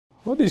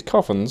What are these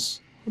coffins?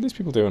 What are these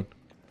people doing?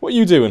 What are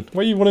you doing?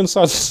 Why are you running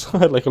side to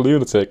side like a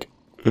lunatic?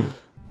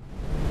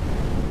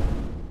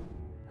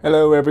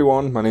 Hello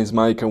everyone, my name's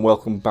Mike and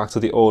welcome back to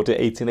the Order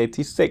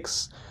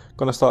 1886.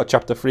 Gonna start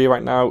chapter 3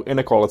 right now,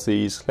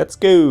 Inequalities. Let's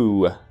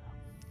go!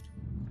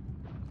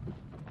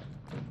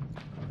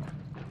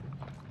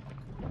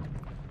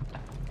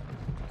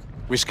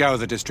 We scour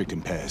the district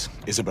in pairs.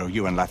 Isabeau,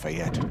 you and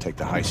Lafayette take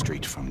the high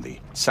street from the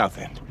south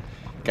end.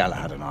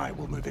 Galahad and I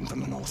will move in from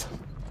the north.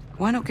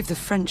 Why not give the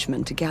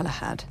Frenchman to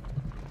Galahad?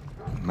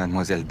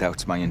 Mademoiselle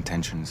doubts my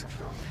intentions.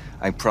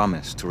 I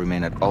promise to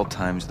remain at all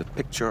times the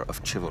picture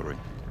of chivalry.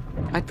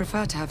 I'd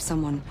prefer to have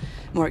someone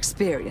more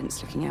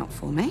experienced looking out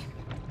for me.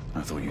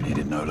 I thought you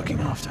needed no looking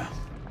after.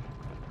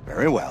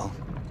 Very well.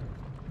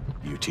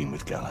 You team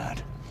with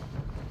Galahad.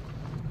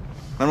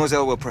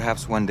 Mademoiselle will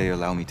perhaps one day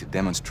allow me to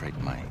demonstrate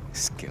my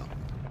skill.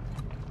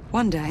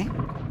 One day?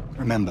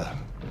 Remember,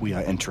 we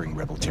are entering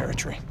rebel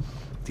territory.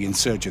 The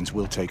insurgents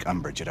will take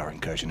umbrage at our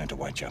incursion into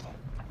Whitechapel.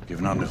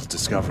 Given our little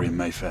discovery in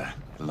Mayfair,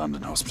 the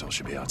London hospital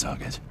should be our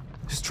target.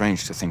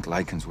 Strange to think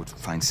Lycans would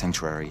find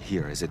sanctuary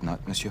here, is it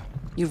not, monsieur?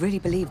 You really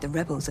believe the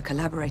rebels are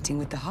collaborating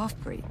with the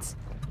half-breeds?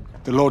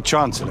 The Lord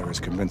Chancellor is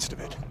convinced of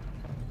it.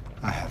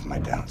 I have my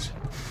doubts.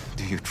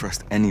 Do you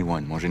trust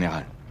anyone, mon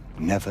général?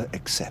 Never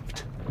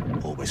accept,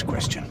 always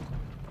question.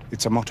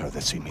 It's a motto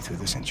that's seen me through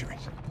the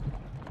centuries.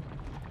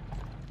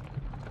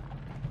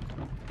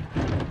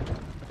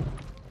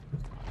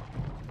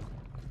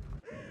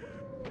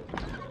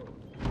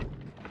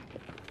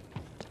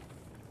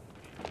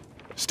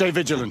 Stay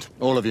vigilant,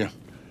 all of you.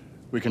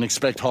 We can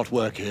expect hot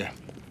work here.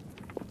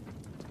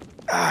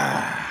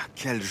 Ah,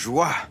 quelle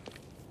joie!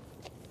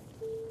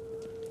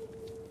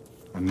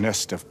 A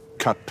nest of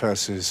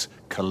cut-purses,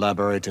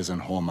 collaborators, and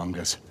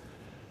whoremongers.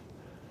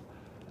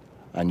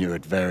 I knew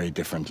it very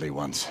differently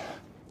once.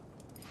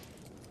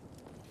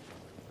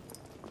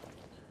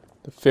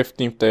 The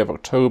 15th day of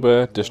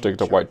October, District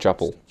of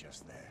Whitechapel.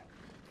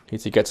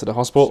 Need to get to the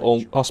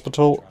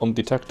hospital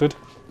undetected.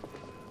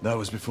 That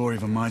was before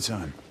even my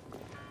time.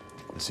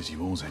 The city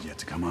walls had yet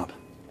to come up.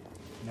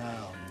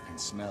 Now you can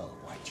smell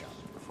Whitechapel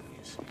before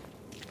you see.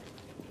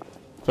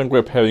 I think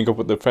we're pairing up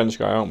with the French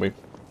guy, aren't we?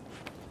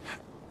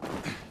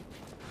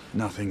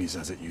 Nothing is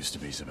as it used to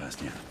be,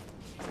 Sebastian.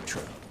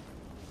 True.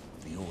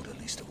 The Order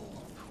least of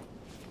all.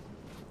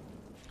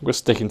 We're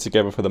sticking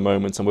together for the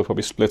moment and we'll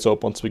probably split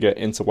up once we get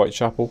into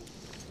Whitechapel.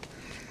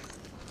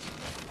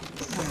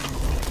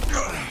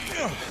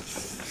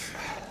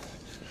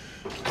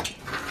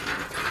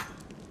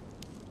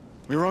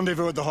 We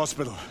rendezvous at the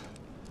hospital.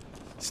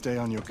 Stay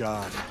on your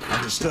guard.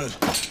 Understood.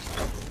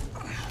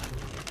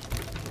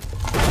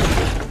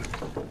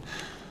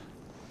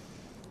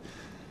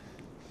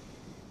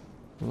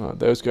 Right,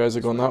 those guys are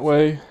going that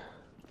way.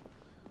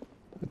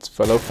 It's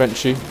fellow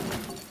Frenchy.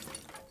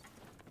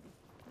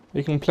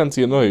 Making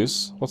plenty of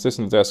noise. What's this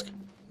on the desk?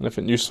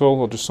 Anything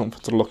useful or just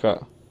something to look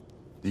at?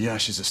 The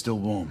ashes are still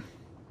warm.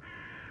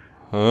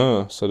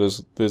 Ah, so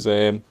there's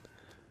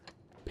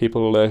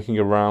people lurking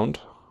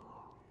around.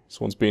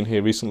 Someone's been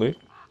here recently.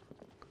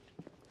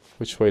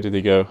 Which way did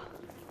he go?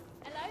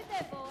 Hello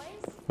there,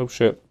 boys. Oh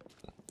shit.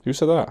 Who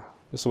said that?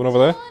 Is someone over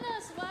there? Join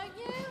us, won't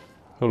you?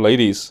 Oh,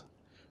 ladies.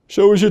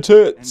 Show us your And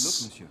look,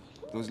 tits! monsieur,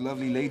 those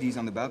lovely ladies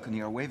on the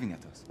balcony are waving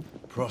at us.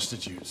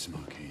 Prostitutes,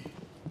 Marquis.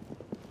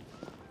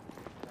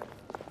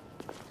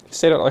 You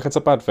say that like it's a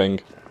bad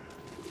thing.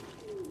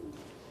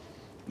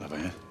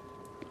 Lafayette.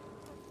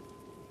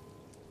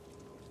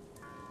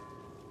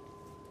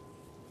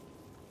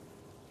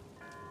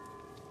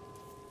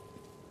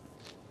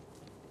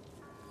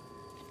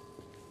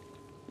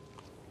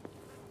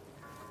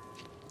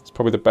 It's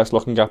probably the best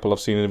looking apple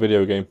I've seen in a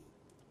video game.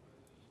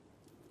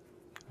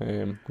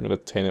 I'm going to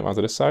turn it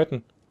onto this side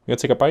and I'm going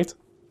to take a bite.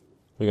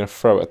 We're going to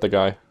throw it at the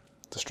guy.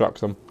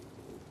 Distract them.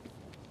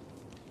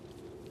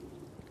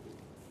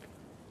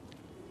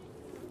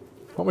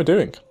 What am I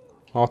doing?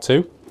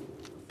 R2?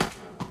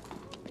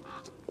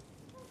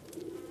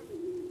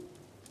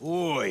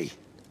 Oi!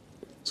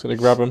 Just going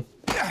to grab him.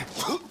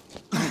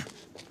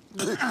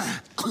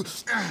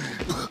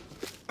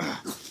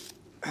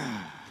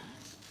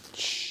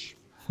 Shh.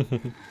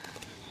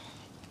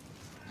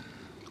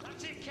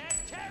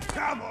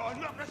 Come on,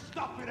 knock the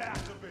stuff it out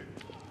of him!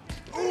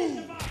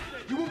 Ooh!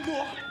 You want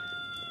more?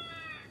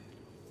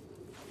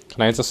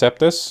 Can I intercept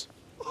this?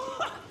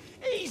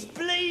 He's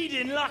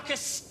bleeding like a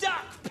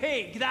stuck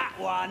pig, that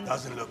one.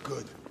 Doesn't look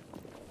good.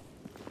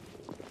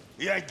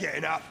 He ain't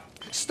getting up.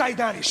 Stay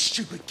down, you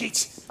stupid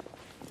gits!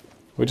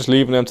 We're just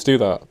leaving them to do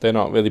that. They're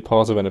not really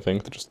part of anything.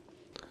 They're just...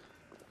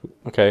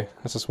 Okay,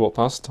 let's just walk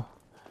past.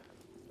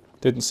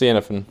 Didn't see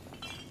anything.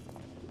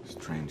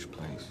 Strange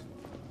place.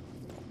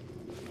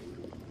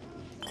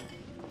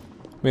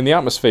 I mean, the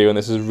atmosphere in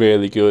this is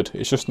really good.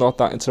 It's just not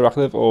that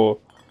interactive, or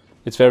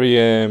it's very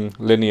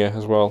linear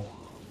as well.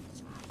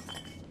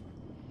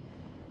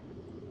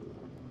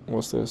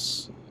 What's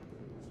this?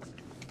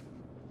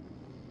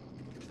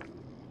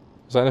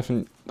 Is that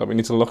anything that we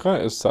need to look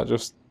at? Is that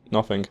just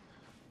nothing?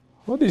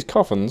 What are these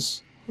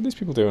coffins? What are these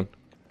people doing?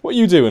 What are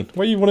you doing?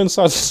 Why are you running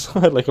side to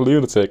side like a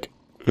lunatic?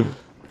 He's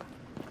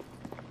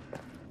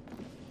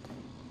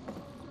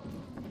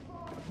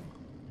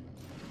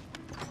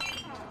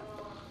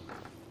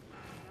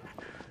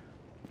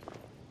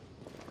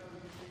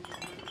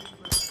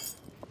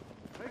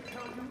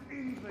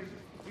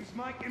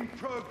making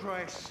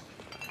progress.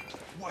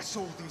 What's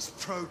all this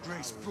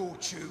progress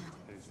brought you?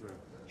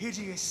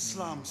 Hideous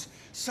slums,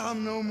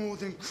 some no more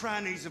than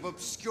crannies of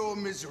obscure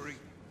misery.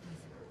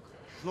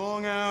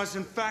 Long hours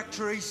in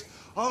factories,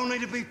 only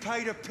to be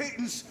paid a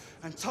pittance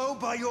and told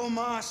by your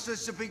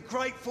masters to be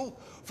grateful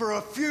for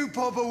a few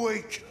bob a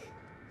week.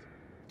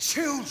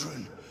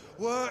 Children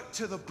work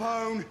to the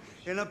bone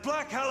in the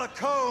Black Halla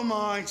coal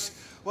mines,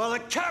 while the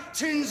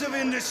captains of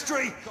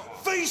industry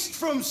feast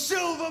from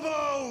silver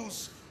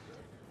bowls.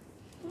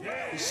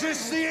 Is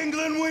this the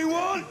England we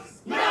want?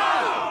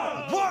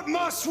 No! What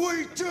must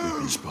we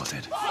do?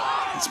 Spotted.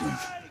 Let's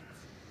move.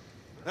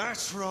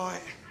 That's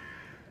right.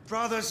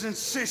 Brothers and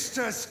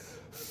sisters,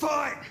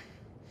 fight!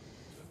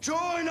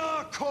 Join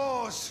our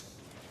cause!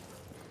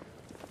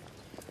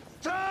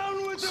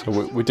 Down with the...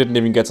 So we didn't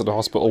even get to the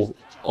hospital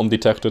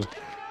undetected.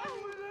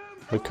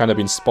 We've kind of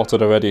been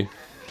spotted already.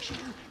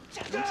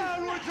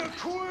 Down with the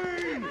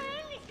Queen!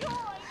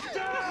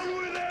 Down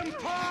with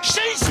Empire!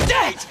 She's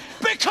dead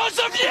because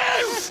of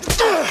you!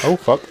 Oh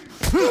fuck.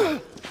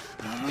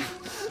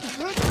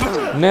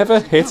 Never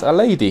hit a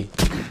lady.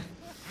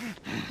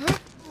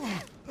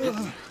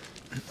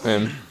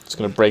 It's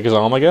gonna break his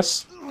arm, I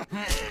guess.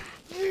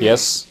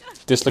 Yes.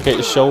 Dislocate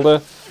his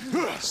shoulder.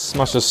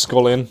 Smash his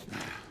skull in.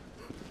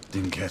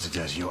 Didn't care to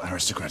dirty your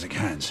aristocratic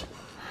hands.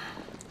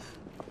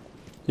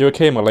 You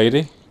okay, my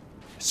lady?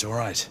 It's all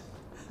right.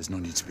 There's no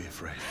need to be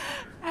afraid.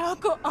 How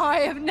could I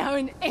have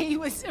known he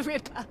was a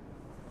ripper?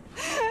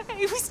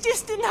 He was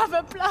just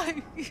another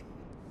bloke.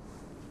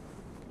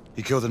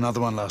 He killed another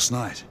one last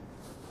night.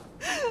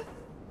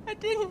 I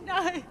didn't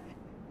know.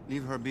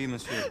 Leave her be,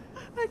 monsieur.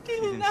 I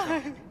didn't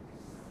know.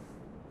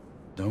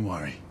 Don't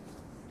worry.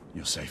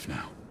 You're safe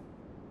now.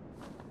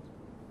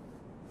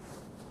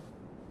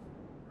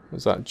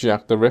 Is that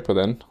Jack the Ripper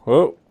then?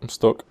 Oh, I'm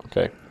stuck.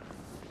 Okay.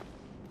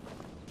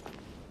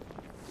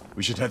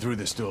 We should head through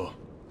this door.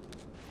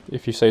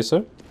 If you say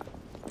so.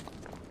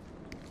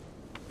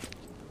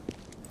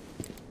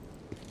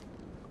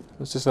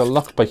 This is a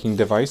lock-picking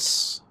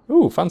device.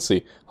 Ooh,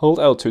 fancy. Hold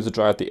L2 to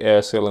drive the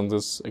air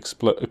cylinders,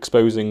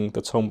 exposing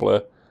the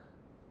tumbler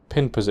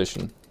pin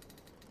position.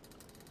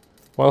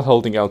 While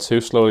holding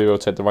L2, slowly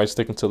rotate the right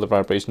stick until the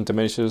vibration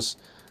diminishes.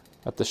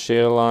 At the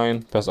shear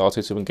line, press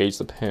R2 to engage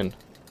the pin.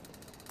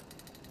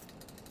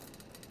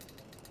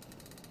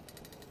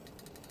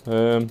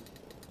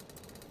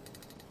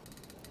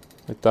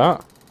 Like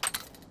that.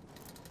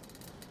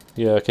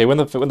 Yeah, okay, when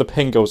the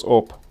pin goes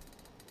up,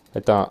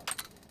 like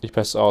that, you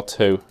press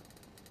R2. Okay,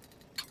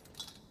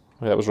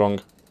 that was wrong.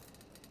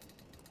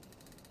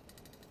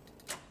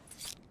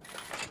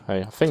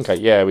 Hey, I think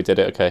yeah, we did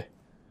it, okay.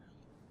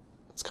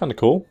 It's kind of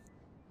cool.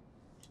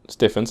 It's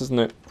different, isn't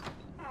it?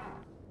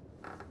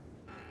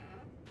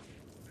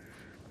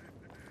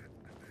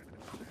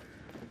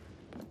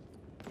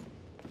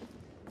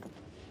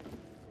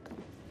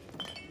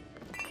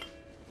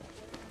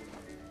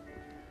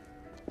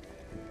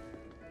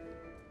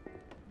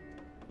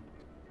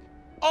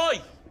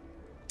 Oi!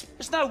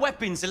 There's no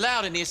weapons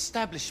allowed in the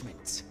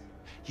establishment.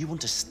 You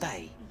want to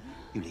stay,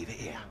 you leave it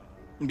here.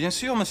 Bien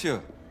sûr,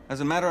 monsieur.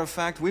 As a matter of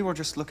fact, we were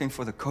just looking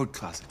for the code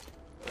closet.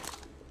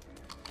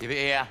 Leave it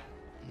here.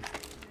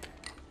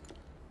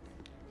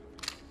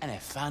 And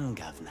have fun,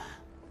 governor.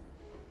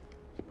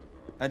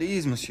 At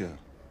ease, monsieur.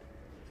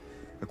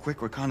 A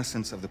quick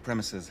reconnaissance of the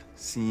premises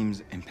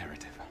seems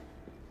imperative.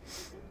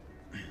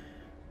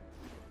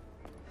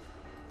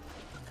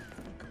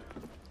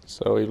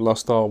 So we've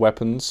lost our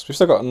weapons. We've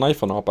still got a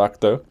knife on our back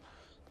though.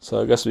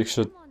 So I guess we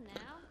could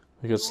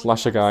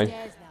slash a guy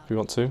if we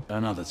want to.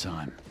 Another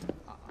time.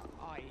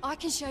 I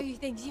can show you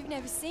things you've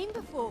never seen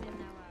before.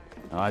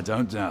 I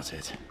don't doubt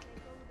it.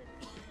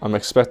 I'm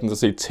expecting to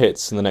see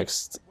tits in the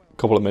next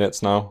couple of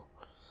minutes now.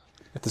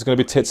 If there's going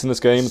to be tits in this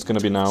game, it's going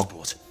to be now.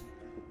 Sport.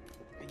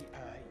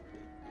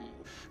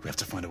 We have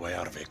to find a way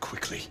out of here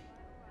quickly.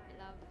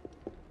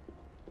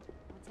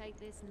 I'll take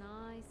this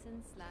nice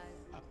and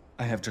slow.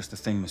 I have just a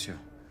thing, monsieur.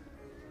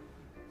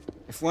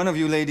 If one of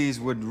you ladies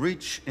would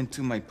reach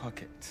into my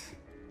pocket.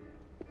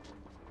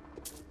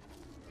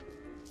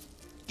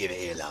 Give it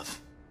here,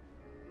 love.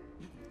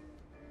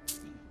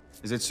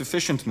 Is it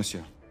sufficient,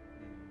 monsieur?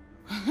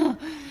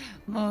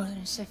 More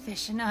than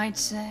sufficient, I'd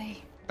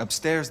say.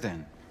 Upstairs,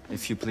 then,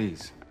 if you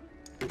please.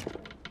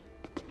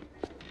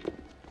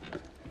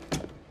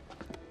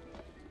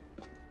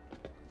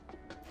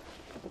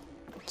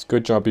 It's a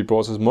good job he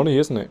brought us his money,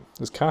 isn't it?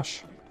 His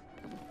cash.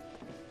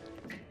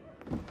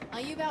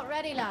 Are you about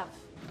ready, love?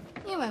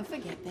 You won't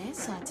forget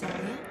this, I tell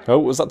you. Oh,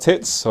 was that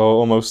tits? Oh,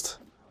 almost.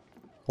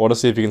 I want to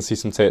see if you can see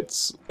some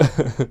tits.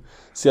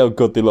 See how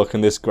good they look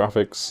in this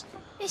graphics.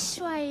 This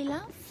way,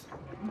 love.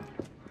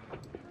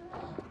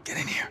 Get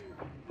in here.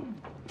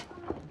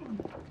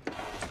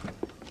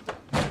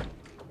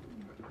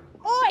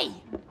 Oi!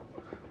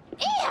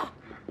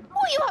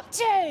 up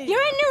to?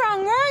 You're in the wrong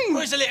room.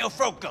 Where's the little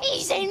frog gone?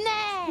 He's in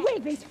there.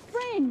 With his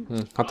friend.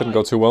 That didn't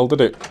go too well,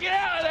 did it? Get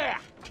out of there!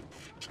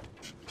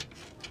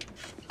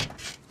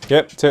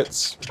 Yep,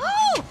 tits.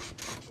 Oh!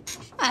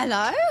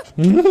 Hello?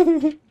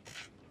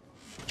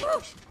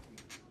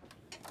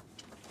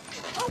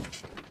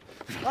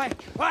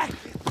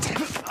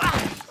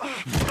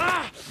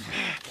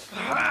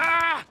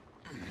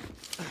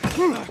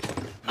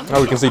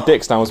 Oh, we can see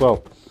dicks now as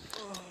well.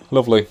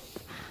 Lovely.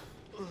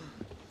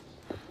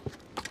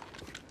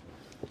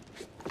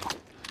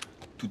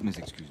 Toutes mes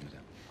excuses, madame.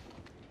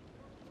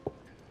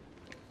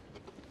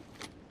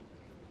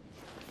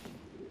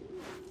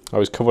 Oh,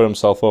 he's covered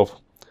himself up.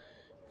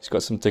 He's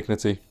got some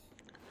dignity.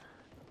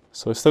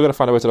 So we're still got to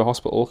find a way to the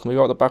hospital. Can we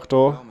go out the back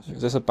door?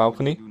 Is this a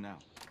balcony?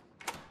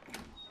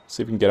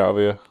 See if we can get out of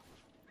here.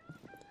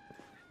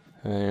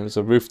 And there's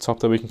a rooftop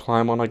that we can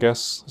climb on, I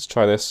guess. Let's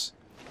try this.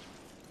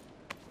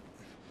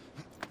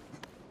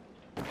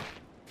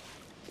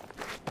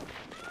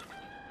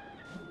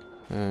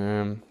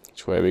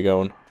 Which way are we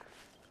going?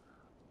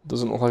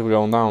 Doesn't look like we're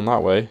going down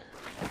that way.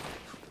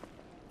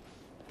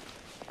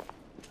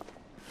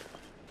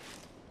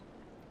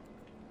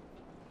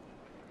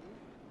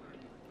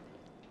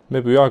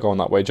 Maybe we are going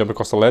that way. Jump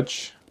across the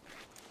ledge.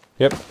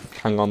 Yep,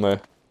 hang on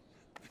there.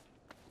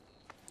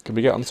 Can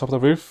we get on the top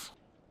of the roof?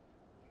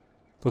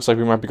 Looks like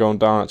we might be going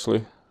down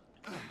actually.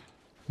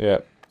 Yeah.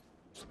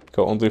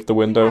 Go underneath the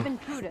window.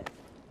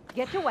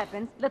 Get your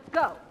weapons. Let's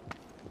go.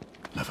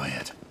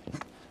 Lafayette.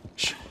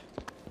 Shh.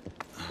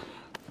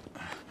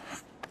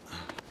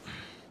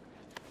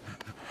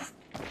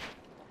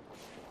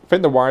 I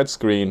think the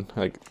widescreen,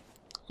 like,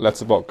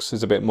 letterbox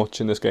is a bit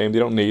much in this game. They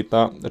don't need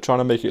that. They're trying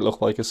to make it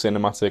look like a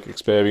cinematic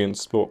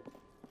experience, but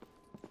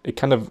it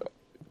kind of,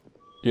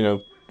 you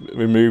know,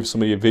 removes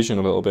some of your vision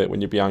a little bit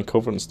when you're behind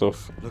cover and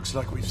stuff. Looks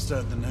like we've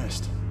stirred the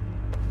nest.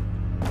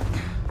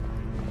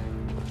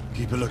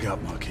 Keep a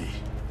lookout, Marquis.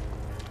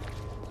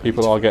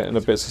 People are getting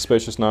a bit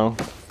suspicious now.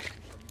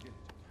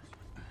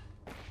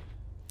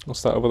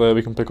 What's that over there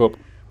we can pick up?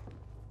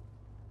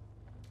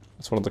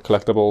 It's one of the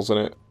collectibles in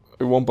it.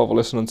 We won't bother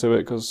listening to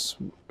it because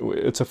it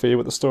interferes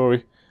with the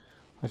story,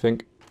 I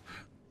think.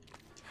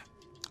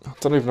 I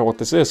don't even know what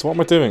this is. What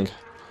am I doing?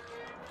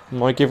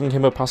 Am I giving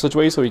him a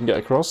passageway so he can get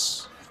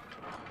across?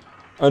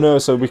 Oh no,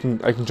 so I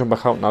can jump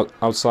back out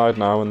outside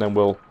now and then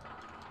we'll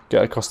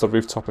get across the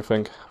rooftop, I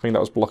think. I think that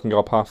was blocking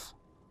our path.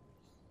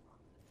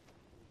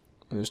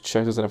 Just check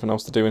if there's anything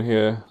else to do in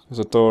here. There's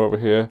a door over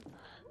here.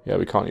 Yeah,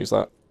 we can't use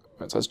that.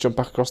 Right, so let's jump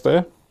back across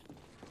there.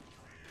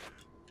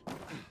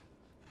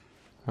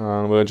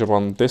 And we'll jump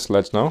on this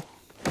ledge now.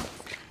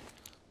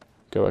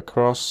 Go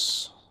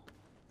across.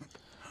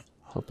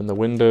 Open the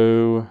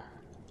window.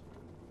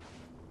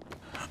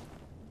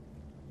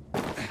 I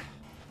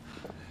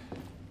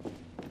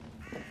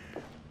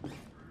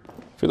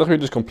feel like we've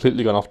just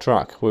completely gone off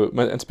track. We're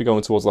meant to be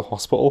going towards the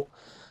hospital.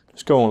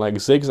 Just going like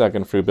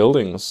zigzagging through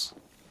buildings.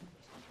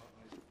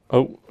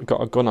 Oh, we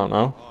got a gun out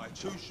now. Alright,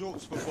 2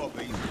 shorts for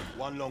bobbies,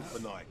 1 long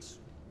for nights.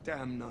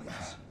 Damn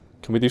nights.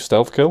 Can we do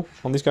stealth kill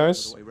on these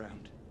guys? All the way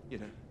round, you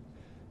know.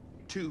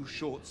 2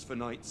 shorts for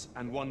nights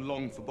and 1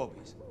 long for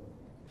bobbies.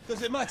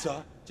 Does it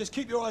matter? Just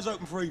keep your eyes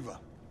open for either.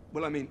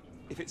 Well, I mean,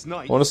 if it's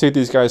night... I want to see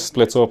these guys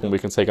split up and we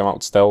can take them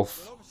out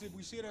stealth.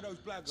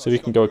 So we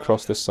can go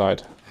across this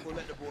side.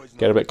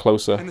 Get a bit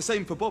closer. And the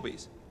same for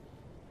bobbies?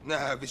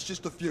 Nah, if it's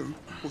just a few,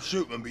 we'll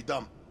shoot them and be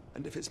done.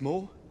 And if it's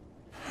more?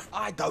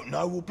 I don't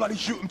know, we'll bloody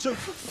shoot them too.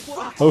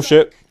 Oh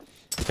shit.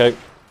 Okay.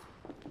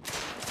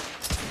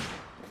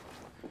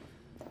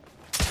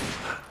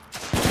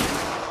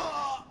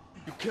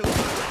 You killed him.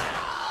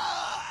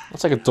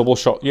 That's like a double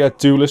shot. Yeah,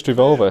 duelist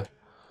revolver.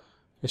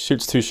 It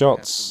shoots 2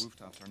 shots.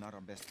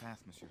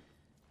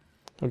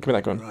 Oh, give me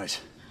that gun.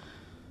 Right.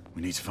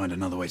 We need to find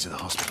another way to the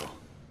hospital.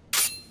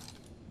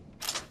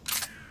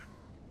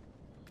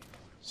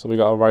 So we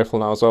got a rifle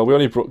now as well. We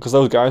only brought, because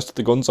those guys took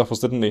the guns off us,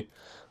 didn't they?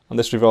 And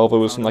this revolver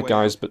was from that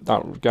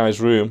guy's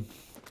room.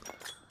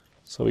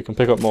 So we can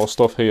pick up more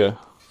stuff here.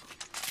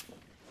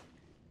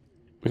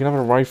 We can have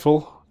a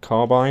rifle,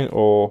 carbine,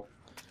 or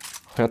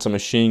I think that's a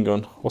machine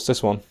gun. What's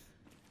this one?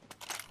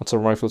 That's a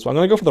rifle as well. I'm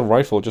gonna go for the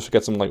rifle just to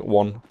get some like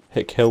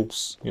 1-hit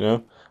kills, you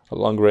know, at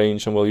long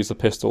range, and we'll use the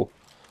pistol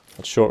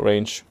at short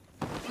range.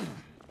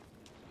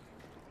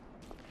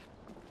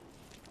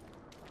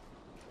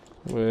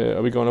 Where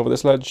are we going over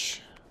this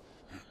ledge?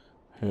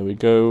 Here we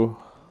go.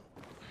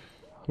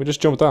 We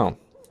just jump down.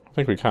 I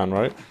think we can,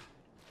 right?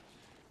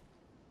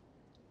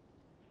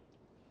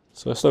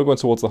 So we're still going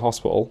towards the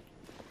hospital.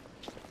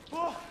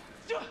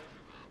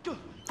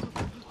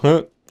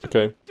 Huh?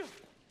 Okay.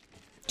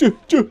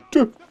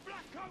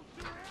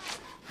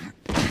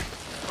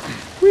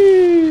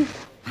 Whee!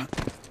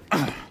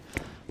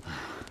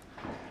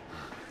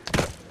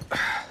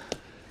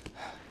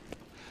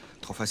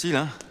 Trop facile,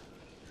 hein?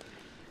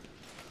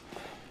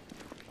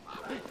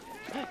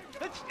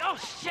 Oh,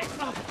 shit!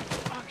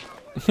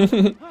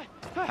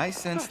 I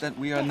sense that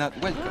we are not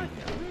welcome here.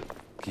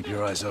 Keep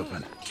your eyes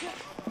open.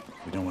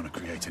 We don't want to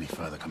create any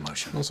further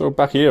commotion. Also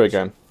back here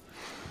again.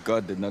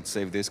 God did not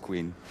save this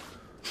queen.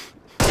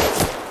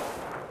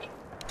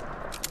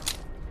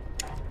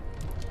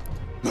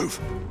 Move.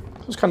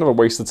 It was kind of a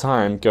waste of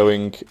time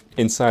going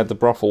inside the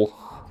brothel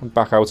and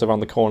back out around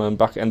the corner and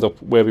back end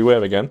up where we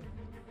were again.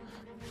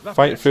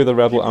 Fight through the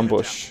rebel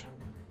ambush.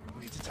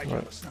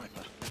 Right.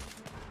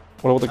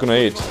 What about the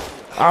grenade?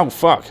 Ow,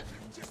 fuck!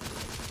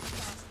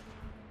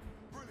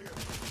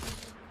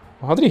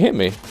 How did he hit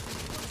me?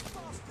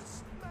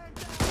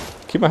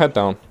 Keep my head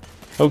down.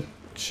 Oh,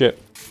 shit.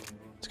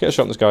 Let's get a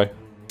shot on this guy.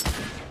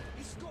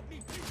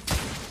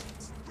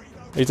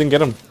 He didn't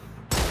get him.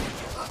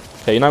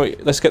 Okay, now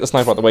let's get the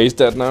sniper out the way. He's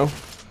dead now.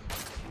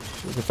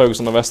 We can focus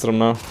on the rest of them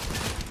now.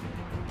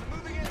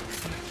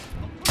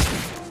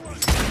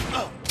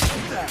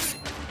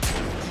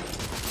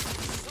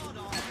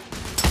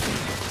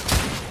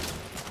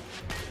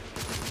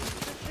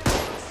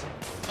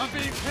 I'm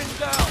being pinned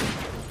down.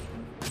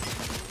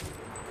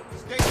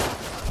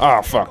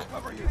 Ah, fuck.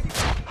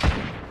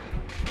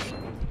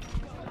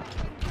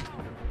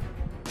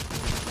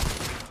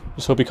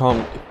 Just hope he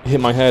can't hit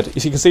my head.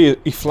 As you can see,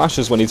 he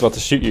flashes when he's about to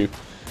shoot you.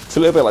 It's a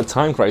little bit like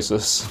Time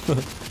Crisis.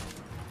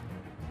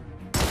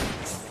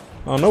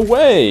 Oh, no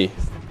way!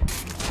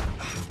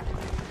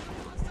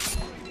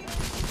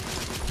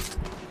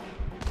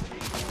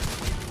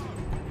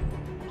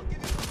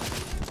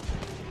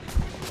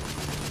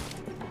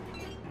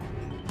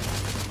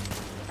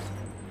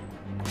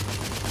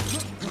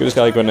 Give this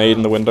guy a grenade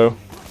in the window.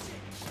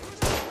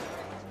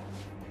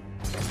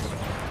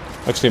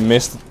 Actually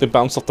missed. They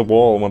bounced off the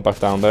wall and went back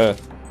down there.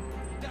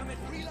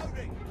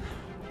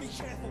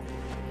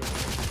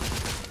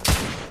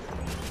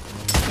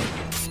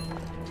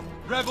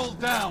 Rebel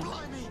down.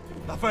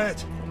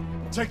 Lafayette,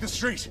 take the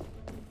street.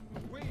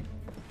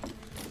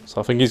 So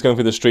I think he's going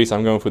through the street,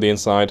 I'm going through the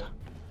inside.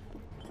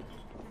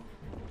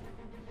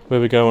 Where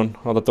are we going?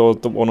 Oh, the door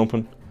won't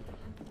open.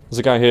 There's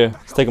a guy here.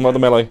 Let's take him out of the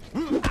melee.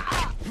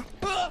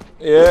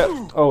 Yeah.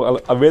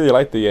 Oh, I really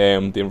like the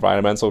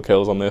environmental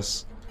kills on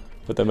this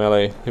with the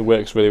melee. It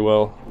works really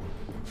well.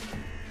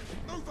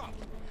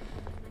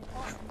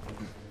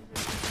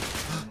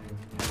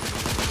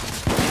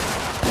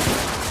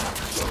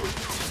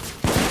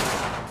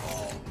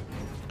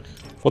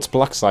 What's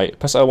black sight?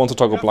 Press L1 to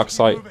toggle black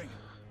sight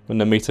when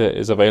the meter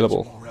is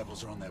available.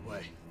 Rebels are on their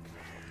way.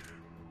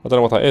 I don't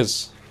know what that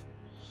is.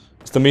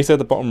 Is the meter at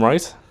the bottom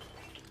right?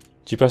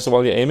 Do you press it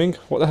while you're aiming?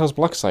 What the hell's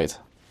black sight?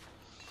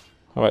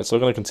 Alright, so we're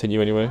going to continue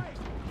anyway.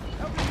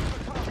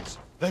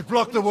 They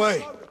blocked the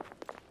way.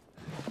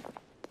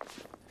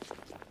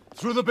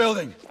 Through the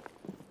building.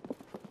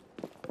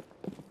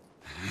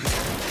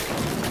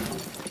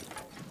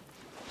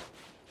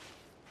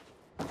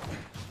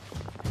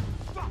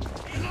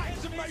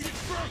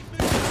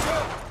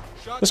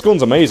 This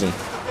gun's amazing.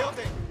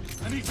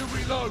 I need to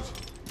reload.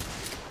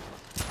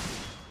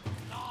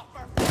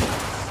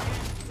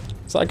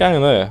 Is that a guy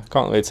in there?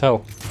 Can't really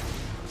tell.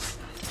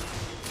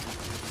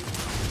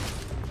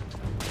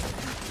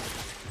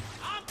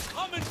 I'm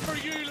coming for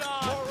you,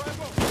 lad.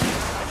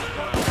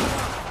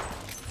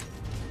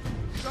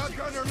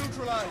 Shotgunner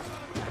neutralized.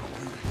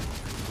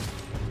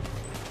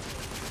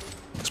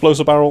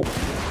 Explosive barrel.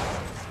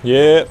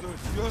 Yeah.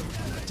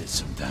 That did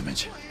some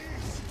damage.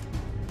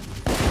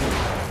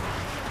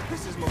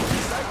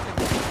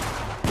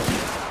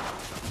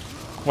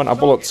 Went out of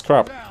bullets,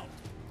 crap.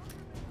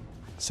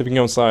 See if we can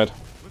go inside.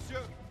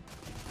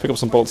 Pick up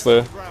some bolts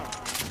there.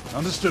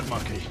 Understood,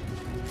 Monkey.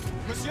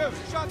 Monsieur,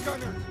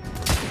 shotgunner.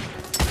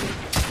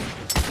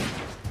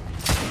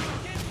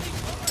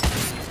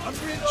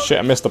 Shit,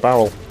 I missed the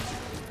barrel.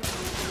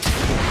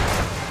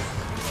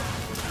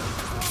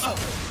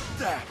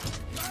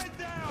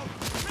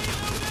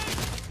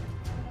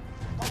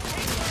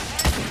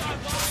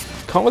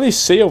 Can't really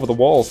see over the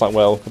walls that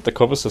well with the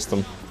cover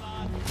system.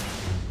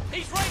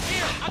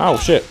 Oh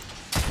shit.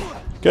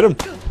 Get him.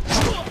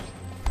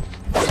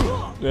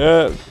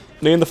 Yeah,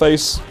 knee in the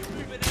face.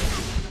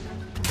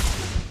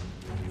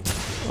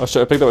 I should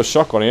have picked up a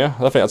shotgun here.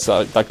 I don't think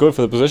that's that good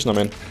for the position I'm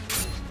in.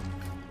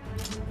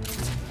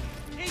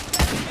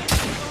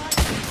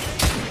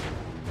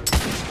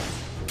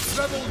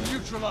 Rebel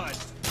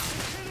neutralized.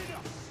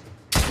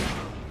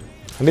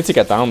 I need to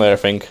get down there, I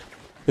think.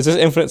 Is this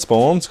infinite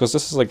spawns? Because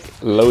this is like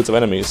loads of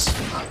enemies.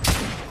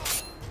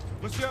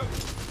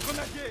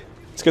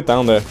 Let's get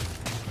down there.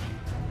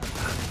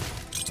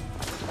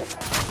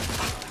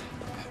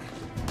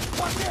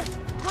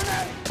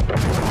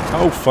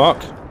 Oh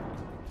fuck.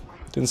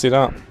 Didn't see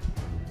that.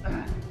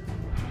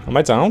 Am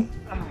I down?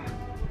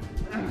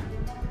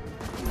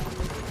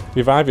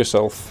 Revive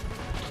yourself.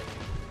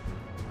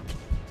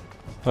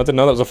 I didn't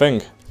know that was a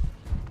thing.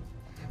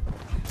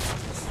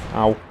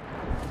 Ow.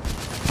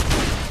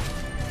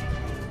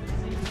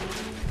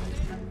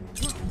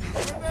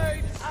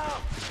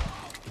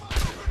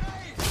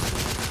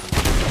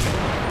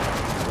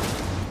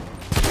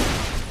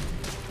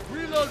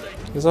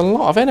 There's a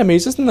lot of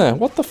enemies, isn't there?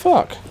 What the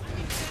fuck?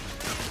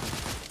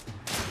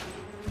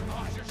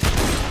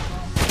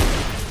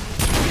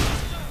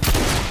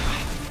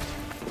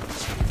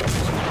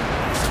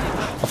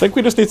 I think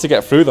we just need to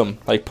get through them,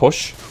 like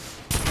push.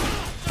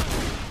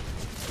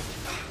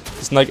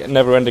 It's like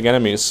never-ending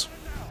enemies.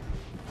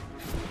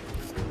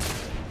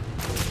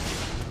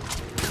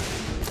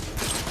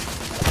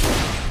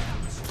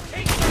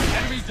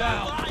 Enemy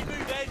down.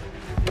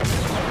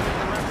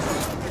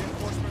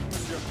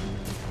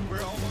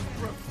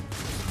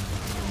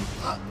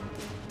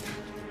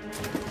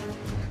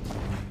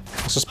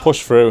 Let's just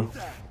push through.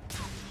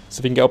 See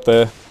if we can get up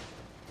there.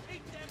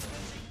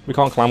 We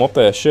can't climb up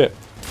there, shit.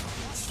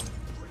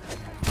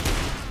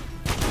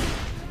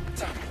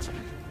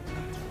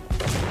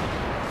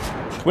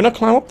 Can we not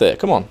climb up there?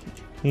 Come on.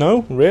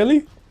 No?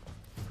 Really?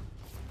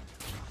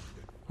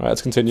 Alright,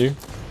 let's continue.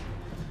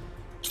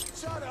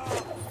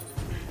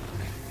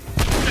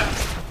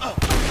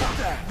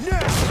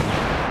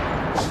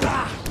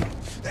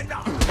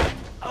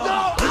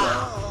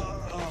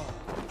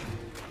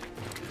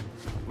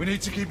 We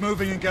need to keep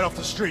moving and get off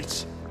the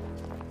streets.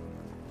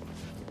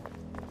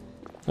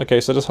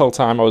 Okay, so this whole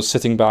time I was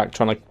sitting back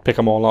trying to pick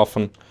them all off,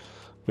 and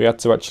we had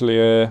to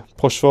actually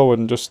push forward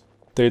and just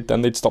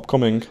then they'd stop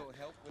coming.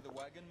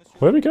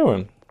 Where are we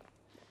going?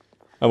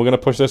 And we're going to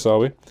push this, are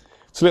we?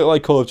 It's a little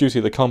like Call of Duty,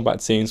 the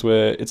combat scenes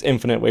where it's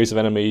infinite waves of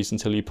enemies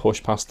until you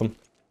push past them.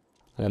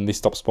 And then they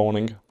stop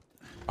spawning.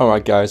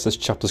 Alright guys, this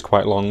chapter's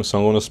quite long, so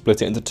I'm going to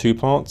split it into 2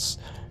 parts.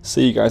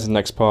 See you guys in the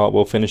next part,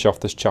 we'll finish off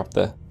this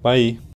chapter. Bye!